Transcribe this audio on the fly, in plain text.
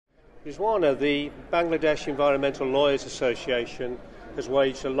Rizwana, the Bangladesh Environmental Lawyers Association has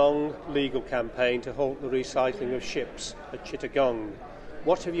waged a long legal campaign to halt the recycling of ships at Chittagong.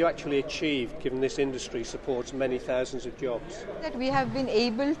 What have you actually achieved, given this industry supports many thousands of jobs? That we have been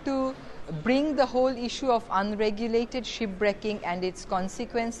able to bring the whole issue of unregulated shipwrecking and its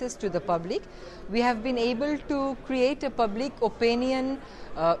consequences to the public. We have been able to create a public opinion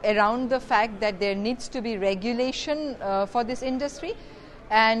around the fact that there needs to be regulation for this industry.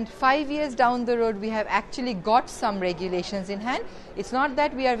 And 5 years down the road, we have actually got some regulations in hand. It's not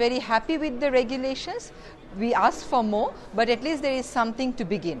that we are very happy with the regulations. We ask for more, but at least there is something to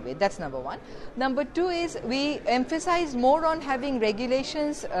begin with. That's number one. Number two is we emphasize more on having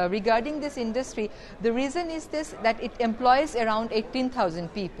regulations regarding this industry. The reason is this, that it employs around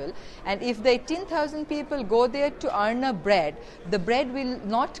 18,000 people. And if the 18,000 people go there to earn a bread, the bread will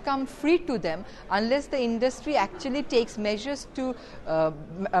not come free to them unless the industry actually takes measures to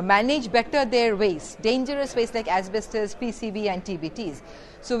manage better their waste, dangerous waste like asbestos, PCB and TBTs.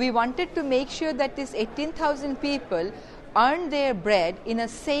 So we wanted to make sure that these 18,000 people earn their bread in a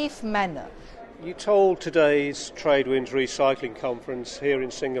safe manner. You told today's Tradewinds Recycling Conference here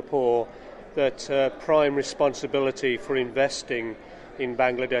in Singapore that prime responsibility for investing in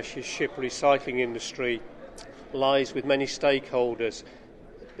Bangladesh's ship recycling industry lies with many stakeholders,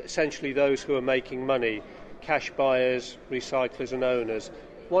 essentially those who are making money, cash buyers, recyclers and owners.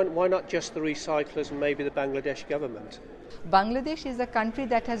 Why not just the recyclers and maybe the Bangladesh government? Bangladesh is a country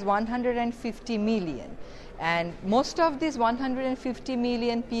that has 150 million. And most of these 150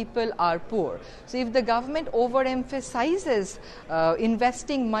 million people are poor. So if the government overemphasizes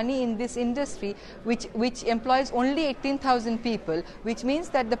investing money in this industry, which employs only 18,000 people, which means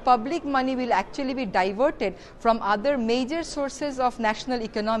that the public money will actually be diverted from other major sources of national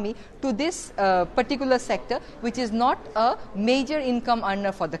economy to this particular sector, which is not a major income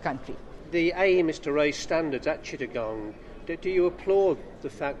earner for the country. The aim is to raise standards at Chittagong. Do you applaud the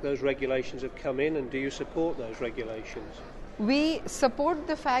fact those regulations have come in, and do you support those regulations? We support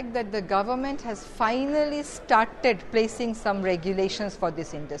the fact that the government has finally started placing some regulations for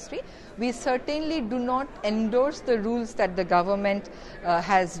this industry. We certainly do not endorse the rules that the government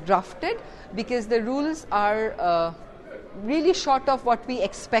has drafted, because the rules are really short of what we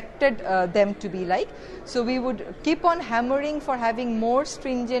expected them to be like. So we would keep on hammering for having more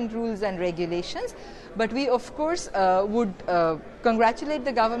stringent rules and regulations. But we, of course, would congratulate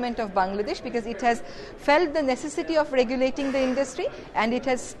the government of Bangladesh, because it has felt the necessity of regulating the industry and it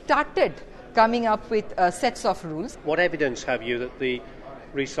has started coming up with sets of rules. What evidence have you that the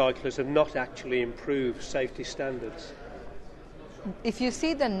recyclers have not actually improved safety standards? If you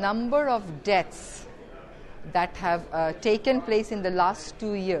see the number of deaths that have taken place in the last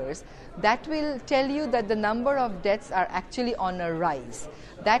 2 years, that will tell you that the number of deaths are actually on a rise.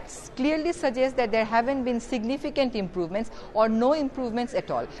 That clearly suggests that there haven't been significant improvements or no improvements at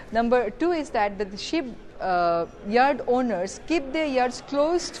all. Number two is that the ship yard owners keep their yards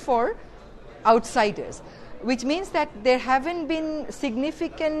closed for outsiders, which means that there haven't been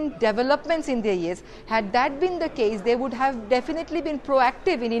significant developments in their years. Had that been the case, they would have definitely been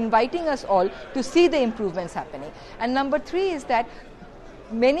proactive in inviting us all to see the improvements happening. And number three is that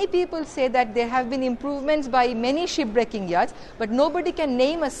many people say that there have been improvements by many shipbreaking yards, but nobody can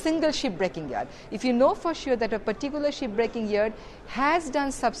name a single shipbreaking yard. If you know for sure that a particular shipbreaking yard has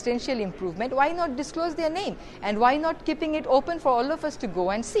done substantial improvement, why not disclose their name? And why not keeping it open for all of us to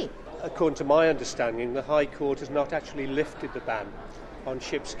go and see? According to my understanding, the High Court has not actually lifted the ban on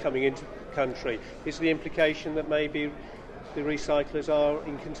ships coming into the country. Is the implication that maybe the recyclers are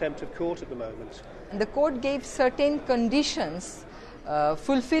in contempt of court at the moment? The court gave certain conditions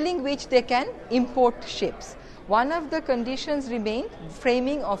fulfilling which they can import ships. One of the conditions remained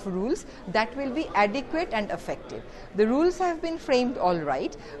framing of rules that will be adequate and effective. The rules have been framed all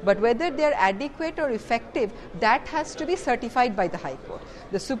right, but whether they are adequate or effective, that has to be certified by the High Court.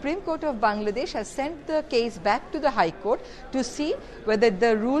 The Supreme Court of Bangladesh has sent the case back to the High Court to see whether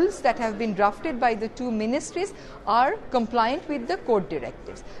the rules that have been drafted by the two ministries are compliant with the court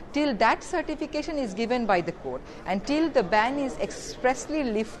directives. Till that certification is given by the court and till the ban is expressly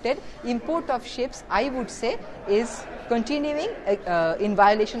lifted, import of ships, I would say, is continuing in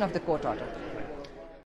violation of the court order.